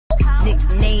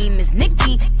Name is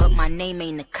Nikki, but my name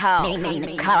ain't Nicole. Name ain't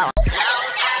Nicole.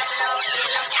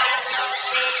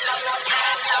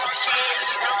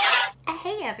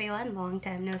 Hey everyone, long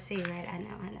time no see, right? I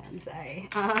know, I'm sorry.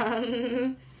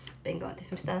 Been going through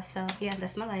some stuff, so yeah,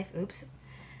 that's my life. Oops.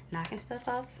 Knocking stuff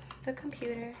off the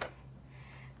computer.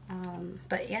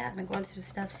 But yeah, I've been going through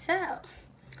some stuff, so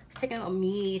it's taking a little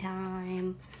me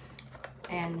time.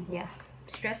 And yeah,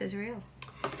 stress is real.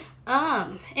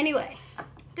 Anyway,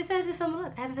 decided to film a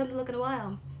look. I haven't filmed a look in a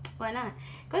while. Why not?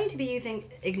 Going to be using,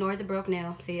 ignore the broke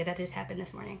nail. See, that just happened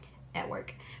this morning at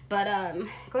work. But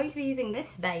going to be using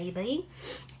this baby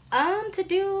to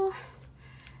do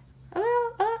a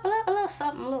little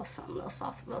something, a little soft,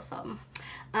 a little something.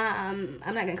 I'm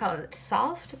not gonna call it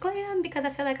soft glam because I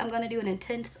feel like I'm gonna do an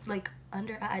intense like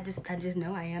under eye. I just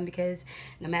know I am, because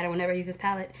no matter whenever I use this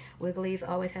palette, Wiggly's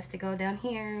always has to go down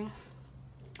here.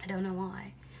 I don't know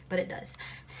why, but it does.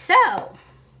 So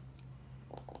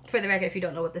for the record, if you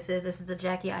don't know what this is the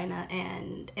Jackie, Aina,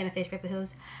 and Anastasia Beverly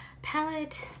Hills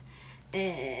palette.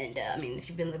 And I mean, if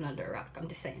you've been living under a rock, I'm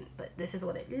just saying, but this is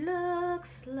what it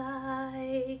looks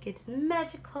like. It's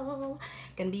magical.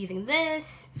 Gonna be using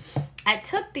this. I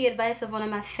took the advice of one of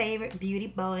my favorite beauty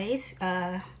boys,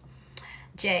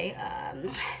 Jay,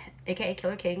 aka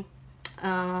Killer King.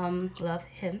 Love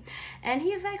him. And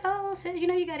he's like, oh, so, you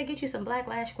know, you gotta get you some black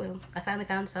lash glue. I finally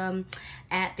found some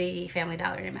at the Family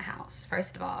Dollar in my house.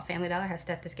 First of all, Family Dollar has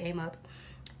stepped this game up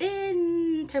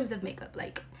in terms of makeup.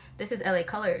 Like, this is LA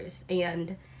Colors,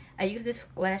 and I used this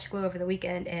lash glue over the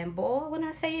weekend, and boy, when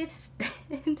I say it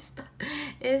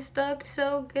stuck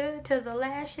so good to the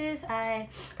lashes.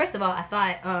 First of all, I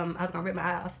thought I was gonna rip my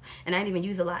eye off, and I didn't even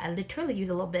use a lot. I literally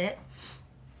used a little bit,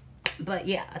 but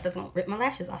yeah, I was gonna rip my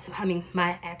lashes off. I mean,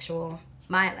 my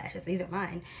lashes. These are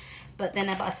mine. But then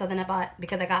I bought,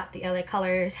 because I got the LA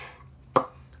Colors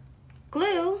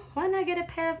glue, why not get a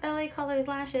pair of LA Colors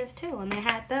lashes too? And they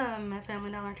had them at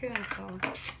Family Dollar too, so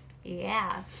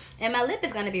yeah. And my lip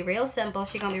is gonna be real simple.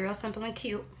 She's gonna be real simple and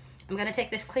cute. I'm gonna take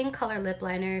this Clean Color lip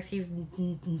liner. If you're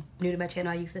new to my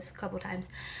channel, I use this a couple times.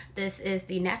 This is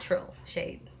the Natural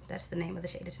shade. That's the name of the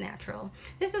shade. It's Natural.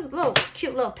 This is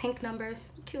cute little pink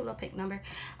numbers. Cute little pink number.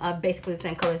 Basically the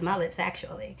same color as my lips,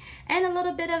 actually. And a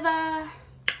little bit of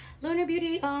Lunar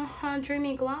Beauty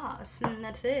Dreamy Gloss, and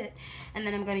that's it. And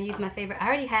then I'm going to use my favorite. I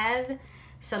already have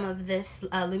some of this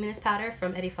luminous powder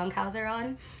from Funkhouser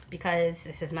on, because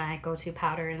this is my go-to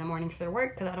powder in the mornings for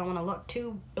work, because I don't want to look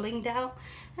too blinged out.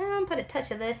 And put a touch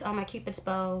of this on my Cupid's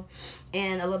bow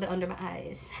and a little bit under my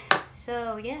eyes.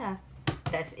 So yeah,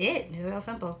 that's it. It's real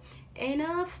simple.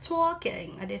 Enough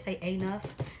talking. I did say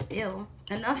enough. Ew.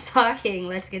 Enough talking.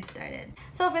 Let's get started.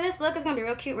 So for this look, it's going to be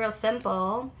real cute, real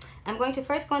simple. I'm going to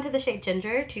first go into the shade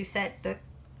Ginger to set the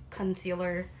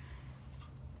concealer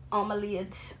on my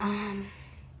lids.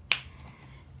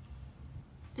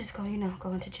 Just go,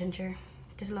 go into Ginger.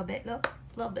 Just a little bit,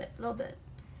 little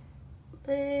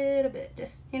bit.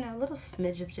 Just, a little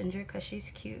smidge of Ginger, because she's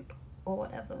cute or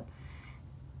whatever.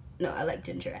 No, I like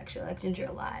Ginger, actually. I like Ginger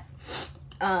a lot.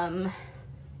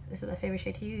 This is my favorite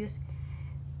shade to use,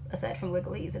 aside from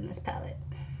Wiggly's in this palette.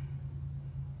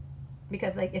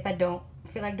 Because, like, if I don't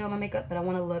feel like doing my makeup, but I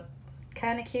want to look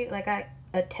kind of cute, like I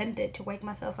attempted to wake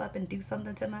myself up and do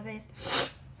something to my face,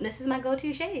 this is my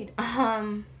go-to shade.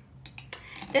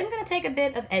 Then I'm going to take a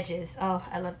bit of Edges. Oh,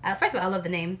 first of all, I love the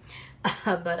name.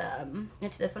 But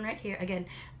it's this one right here. Again,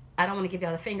 I don't want to give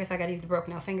y'all the finger, so I gotta use the broke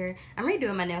nail finger. I'm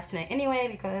redoing my nails tonight anyway,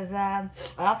 because I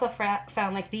also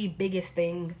found like the biggest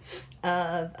thing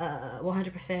of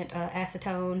 100%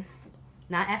 acetone.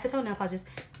 Not acetone nail polish,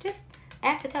 just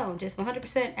acetone. Just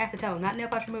 100% acetone, not nail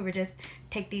polish remover. Just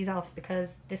take these off, because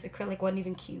this acrylic wasn't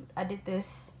even cute. I did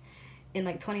this in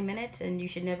like 20 minutes, and you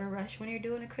should never rush when you're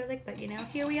doing acrylic, but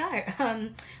here we are.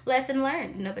 Lesson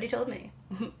learned. Nobody told me.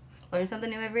 Learn something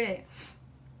new every day.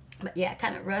 But yeah, I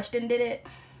kind of rushed and did it.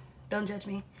 Don't judge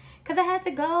me, because I had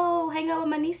to go hang out with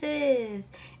my nieces,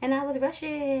 and I was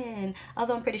rushing.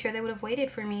 Although I'm pretty sure they would have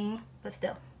waited for me, but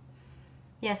still.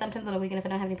 Yeah, sometimes on the weekend, if I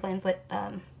don't have any plans with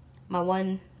I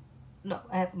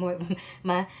have more,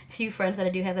 my few friends that I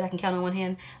do have that I can count on one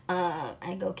hand,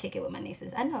 I go kick it with my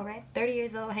nieces. I know, right? 30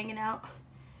 years old, hanging out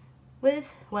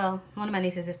with, well, one of my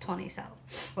nieces is 20, so,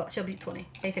 well, she'll be 20,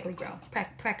 basically grown,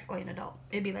 practically an adult.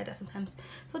 It'd be like that sometimes.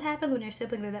 So what happens when your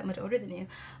siblings are that much older than you?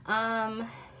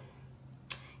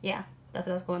 Yeah, that's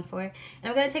what I was going for. And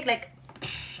I'm going to take, like,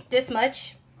 this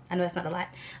much, I know that's not a lot,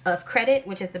 of Credit,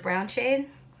 which is the brown shade.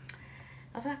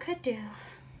 Although I could do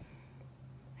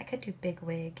Big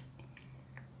Wig.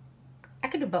 I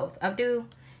could do both. I'll do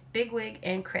Big Wig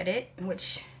and Credit,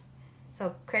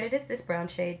 so Credit is this brown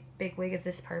shade, Big Wig is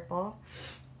this purple.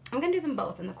 I'm gonna do them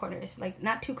both in the corners, like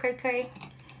not too cray cray,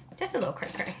 just a little cray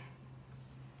cray.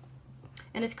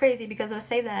 And it's crazy because when I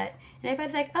say that, and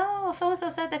everybody's like, oh, so and so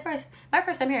said that first. My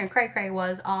first time hearing cray cray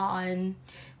was on,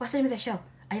 what's the name of that show?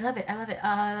 I love it. I love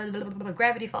it.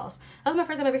 Gravity Falls. That was my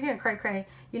first time ever hearing cray cray.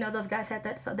 You know, those guys had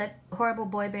that horrible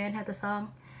boy band had the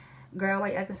song, Girl,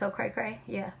 Why You Acting So Cray Cray?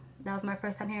 Yeah, that was my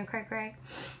first time hearing cray cray.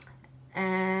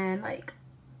 And like,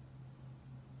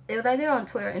 it was either on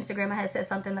Twitter or Instagram. I had said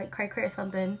something like cray cray or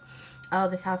something. Oh,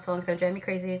 this house phone is gonna drive me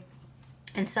crazy.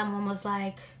 And someone was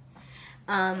like,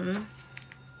 and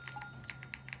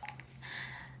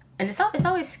it's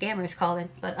always scammers calling,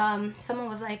 but someone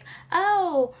was like,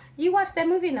 oh, you watched that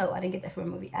movie? No, I didn't get that from a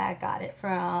movie. I got it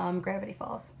from Gravity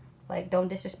Falls. Like, don't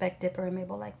disrespect Dipper and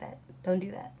Mabel like that. Don't do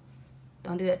that.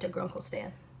 Don't do that to Grunkle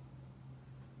Stan.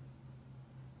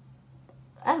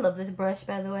 I love this brush,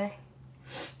 by the way.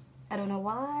 I don't know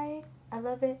why I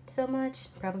love it so much.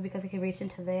 Probably because I can reach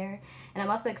into there. And I'm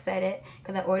also excited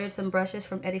because I ordered some brushes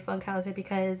from Eddie Funkhouser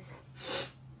because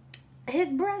his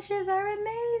brushes are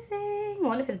amazing.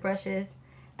 One of his brushes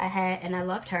I had, and I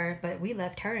loved her, but we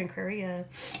left her in Korea.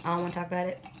 I don't want to talk about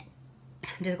it.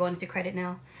 I'm just going into credit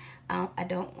now. I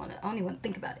don't even want to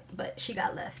think about it, but she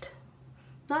got left.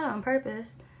 Not on purpose.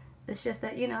 It's just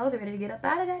that, you know, I was ready to get up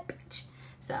out of that bitch.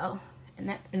 So,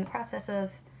 in the process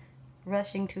of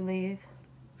rushing to leave,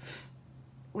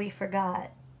 we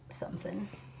forgot something.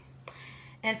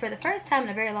 And for the first time in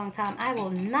a very long time, I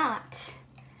will not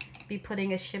be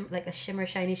putting a shimmer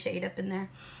shiny shade up in there,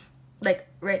 like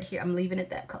right here. I'm leaving it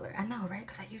that color. I know, right?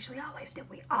 Because I usually always do.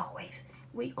 We always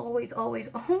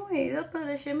put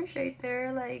a shimmer shade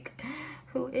there. Like,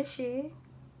 who is she?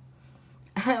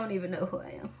 I don't even know who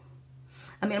I am.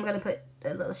 I mean, I'm gonna put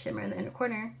a little shimmer in the inner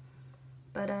corner,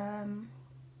 but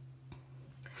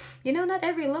you know, not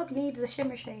every look needs a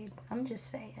shimmer shade. I'm just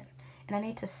saying. And I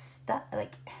need to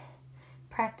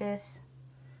practice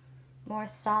more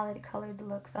solid colored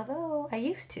looks, although I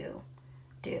used to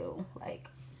do like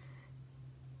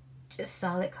just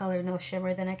solid color, no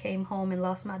shimmer. Then I came home and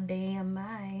lost my damn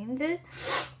mind.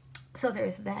 So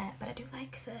there's that, but I do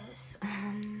like this.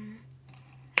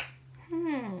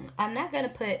 I'm not gonna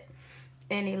put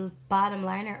any bottom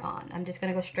liner on. I'm just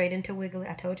gonna go straight into Wiggly.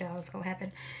 I told y'all what's gonna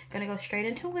happen. Gonna go straight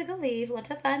into Wigglies once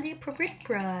I find the appropriate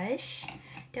brush.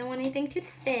 Don't want anything too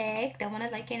thick. Don't want to,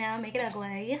 like, you know, make it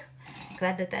ugly.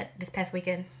 Because I did that this past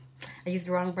weekend. I used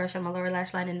the wrong brush on my lower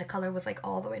lash line and the color was like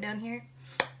all the way down here.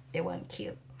 It wasn't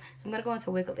cute. So I'm gonna go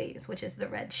into Wigglies, which is the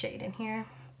red shade in here.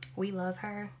 We love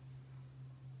her.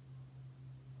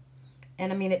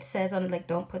 And I mean, it says on it, like,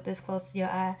 don't put this close to your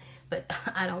eye, but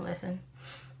I don't listen.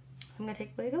 I'm gonna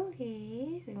take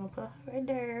Wigglies. I'm gonna put her right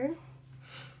there.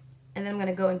 And then I'm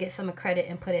gonna go and get some credit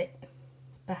and put it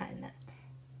behind that.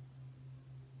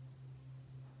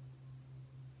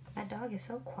 My dog is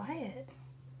so quiet.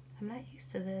 I'm not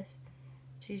used to this.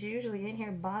 She's usually in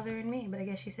here bothering me, but I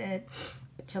guess she said,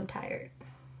 bitch, I'm tired.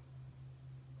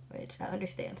 Which I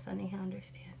understand, Sonny, I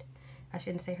understand. I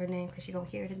shouldn't say her name because she don't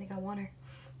hear it and think I want her.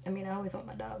 I mean, I always want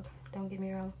my dog. Don't get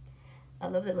me wrong. I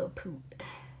love the little poot.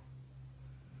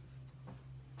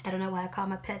 I don't know why I call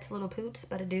my pets little poots,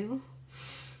 but I do.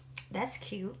 That's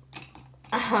cute.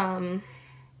 I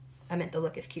meant the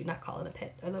look is cute, not calling a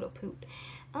pet a little poot.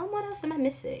 What else am I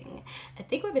missing? I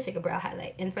think we're missing a brow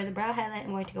highlight. And for the brow highlight,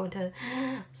 I'm going to go into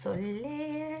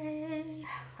Soleil.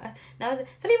 Now,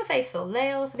 some people say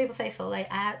Soleil, some people say Soleil.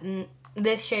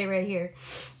 This shade right here,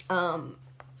 don't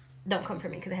come for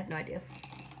me because I have no idea.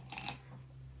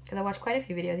 Because I watched quite a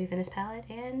few videos using this palette,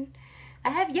 and I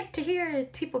have yet to hear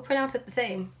people pronounce it the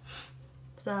same.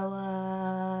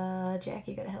 So, Jack,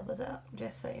 you gotta help us out.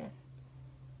 Just saying.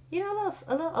 You know,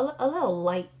 a little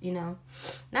light, you know.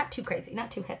 Not too crazy,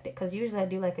 not too hectic. Because usually I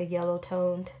do like a yellow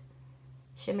toned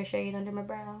shimmer shade under my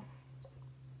brow.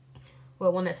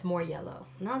 Well, one that's more yellow.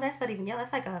 No, that's not even yellow.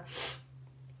 That's like a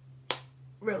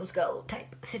rose gold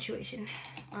type situation.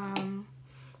 Now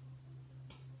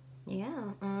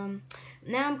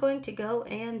I'm going to go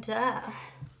and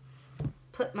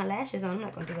put my lashes on. I'm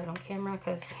not going to do that on camera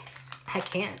because I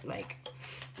can't. Like,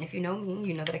 if you know me,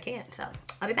 you know that I can't. So,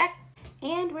 I'll be back.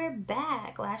 And we're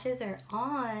back. Lashes are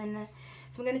on.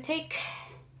 So I'm going to take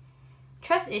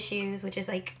Trust Issues, which is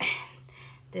like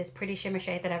this pretty shimmer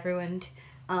shade that I've ruined.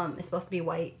 It's supposed to be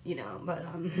white, you know, but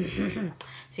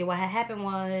see what had happened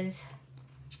was,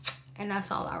 and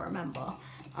that's all I remember.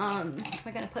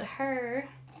 We're going to put her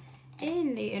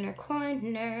in the inner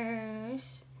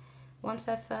corners. Once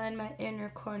I find my inner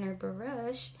corner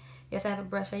brush. Yes, I have a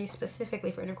brush I use specifically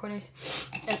for inner corners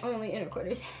and only inner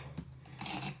corners.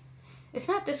 It's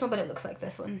not this one, but it looks like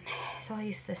this one. So I'll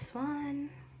use this one.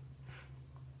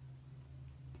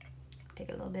 Take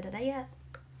a little bit of that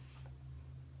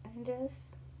and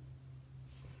just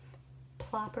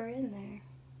plop her in there.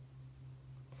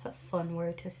 It's a fun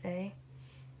word to say.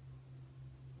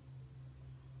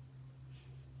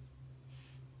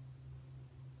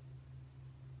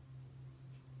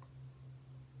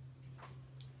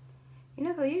 You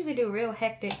know, I usually do real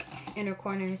hectic inner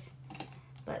corners,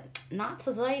 but not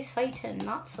today, Satan,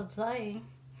 not today.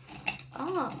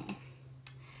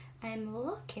 I'm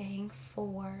looking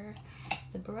for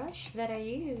the brush that I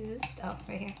used, oh,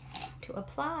 right here, to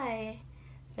apply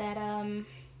that,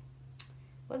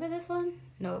 was it this one?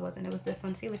 No, it wasn't, it was this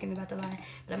one. See, look at me about to lie,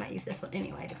 but I might use this one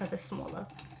anyway because it's smaller.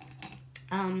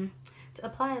 To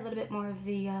apply a little bit more of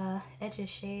the edges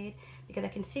shade, because I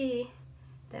can see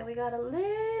that we got a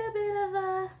little bit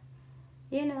of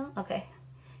you know, okay,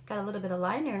 got a little bit of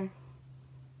liner,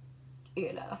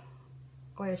 you know,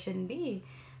 where it shouldn't be.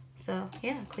 So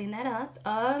yeah, clean that up.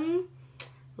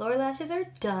 Lower lashes are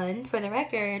done. For the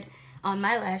record, on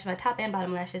my lash, my top and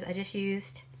bottom lashes, I just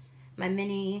used my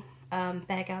mini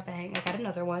bag out bang. I got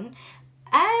another one.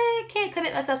 I can't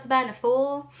commit myself to buying a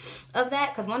full of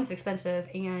that because one, it's expensive,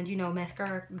 and you know,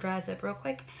 mascara dries up real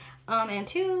quick. And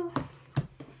two,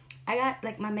 I got,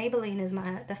 like, my Maybelline is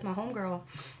that's my homegirl,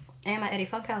 and my Eddie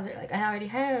Funkhouser. Like, I already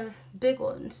have big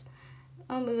ones.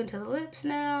 I'm moving to the lips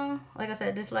now. Like I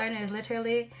said, this liner is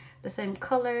literally the same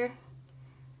color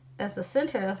as the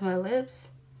center of my lips.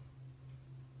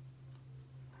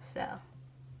 So.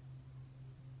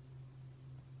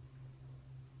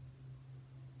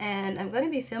 And I'm going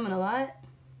to be filming a lot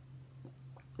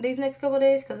these next couple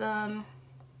days because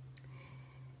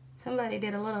somebody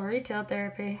did a little retail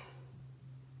therapy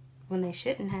when they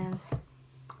shouldn't have,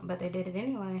 but they did it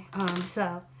anyway.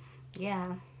 So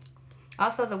yeah.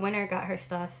 Also, the winner got her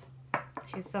stuff.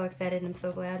 She's so excited and I'm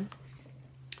so glad.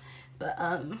 But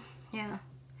yeah,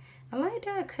 I might do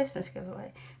a Christmas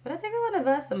giveaway, but I think I want to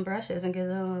buy some brushes and give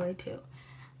them away too.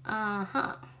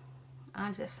 I'm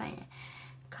just saying,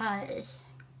 cause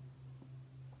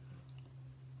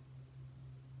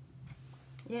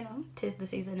you know, 'tis the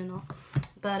season and all.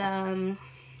 But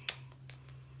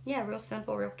yeah, real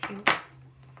simple, real cute.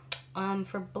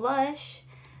 For blush,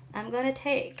 I'm gonna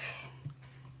take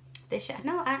this shade.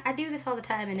 No, I do this all the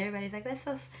time, and everybody's like, that's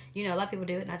so, you know, a lot of people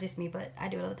do it, not just me, but I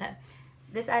do it all the time.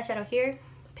 This eyeshadow here,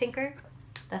 pinker,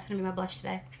 that's gonna be my blush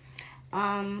today.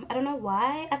 I don't know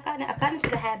why I've gotten into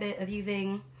the habit of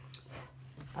using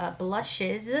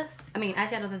blushes. I mean,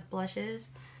 eyeshadows as blushes,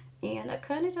 and I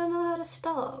kind of don't know how to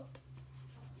stop.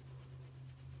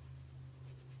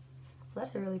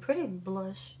 That's a really pretty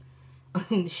blush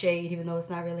shade, even though it's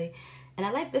not really. And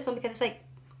I like this one because it's like,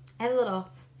 it has a little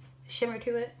shimmer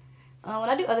to it. When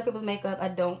I do other people's makeup, I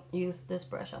don't use this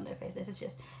brush on their face. This is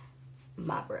just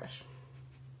my brush,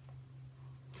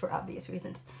 for obvious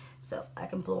reasons. So I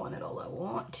can blow on it all I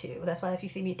want to. That's why if you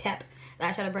see me tap the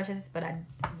eyeshadow brushes, but I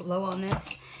blow on this,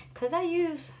 because I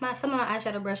use some of my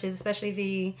eyeshadow brushes, especially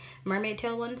the mermaid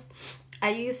tail ones.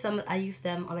 I use them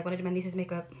on, like, when I do my niece's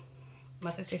makeup, my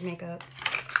sister's makeup,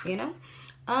 you know.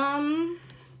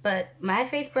 But my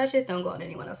face brushes don't go on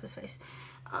anyone else's face.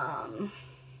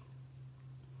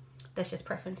 That's just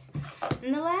preference.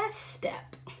 And the last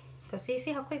step, because see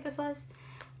how quick this was?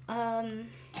 I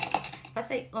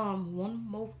say one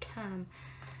more time,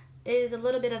 is a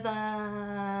little bit of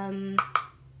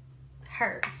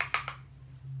her.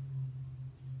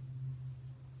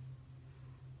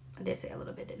 I did say a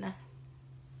little bit, didn't I?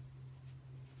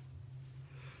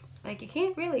 Like, you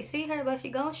can't really see her, but she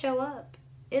gonna show up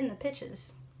in the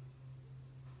pictures.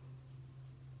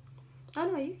 Oh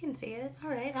no, you can see it.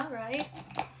 Alright, alright.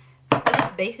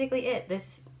 That's basically it.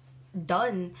 This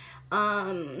done.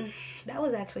 That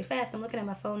was actually fast. I'm looking at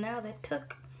my phone now.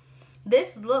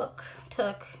 This look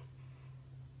took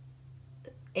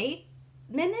 8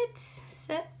 minutes?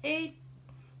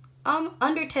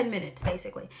 Under 10 minutes,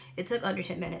 basically. It took under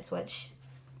 10 minutes, which,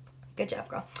 good job,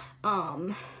 girl.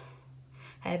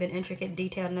 Had it been intricate and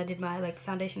detailed and I did my, like,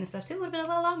 foundation and stuff too, it would have been a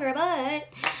little longer, but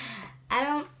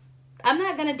I'm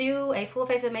not gonna do a full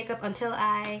face of makeup until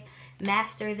I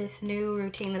master this new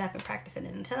routine that I've been practicing.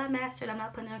 And until I master it, I'm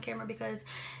not putting it on camera because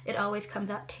it always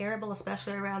comes out terrible,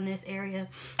 especially around this area.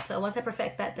 So once I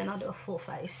perfect that, then I'll do a full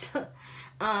face.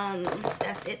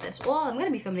 That's it. That's all. I'm gonna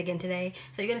be filming again today,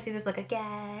 so you're gonna see this look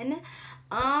again.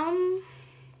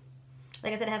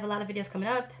 Like I said, I have a lot of videos coming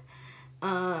up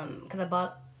because I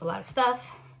bought a lot of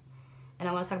stuff, and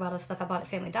I want to talk about all the stuff I bought at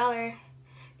Family Dollar.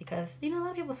 Because, you know, a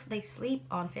lot of people, they sleep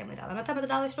on Family Dollar. I'm not talking about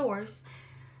the dollar stores.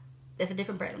 That's a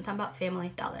different brand. I'm talking about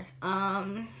Family Dollar.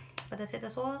 But that's it,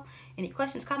 that's all. Any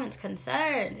questions, comments,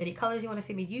 concerns, any colors you want to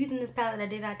see me using this palette that I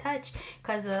did not touch?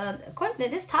 Because according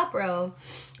to this top row,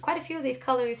 quite a few of these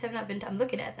colors have not been, I'm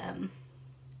looking at them.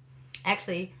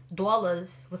 Actually,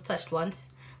 Dwellers was touched once.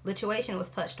 Lituation was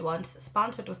touched once.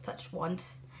 Sponsored was touched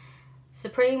once.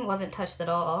 Supreme wasn't touched at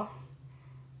all.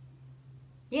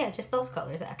 Yeah, just those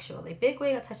colors actually. Big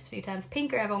Wig I touched a few times.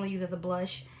 Pinker I've only used as a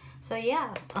blush. So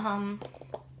yeah,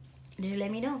 just let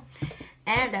me know.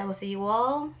 And I will see you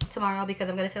all tomorrow because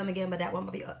I'm going to film again, but that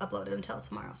won't be uploaded until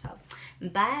tomorrow. So,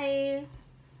 bye.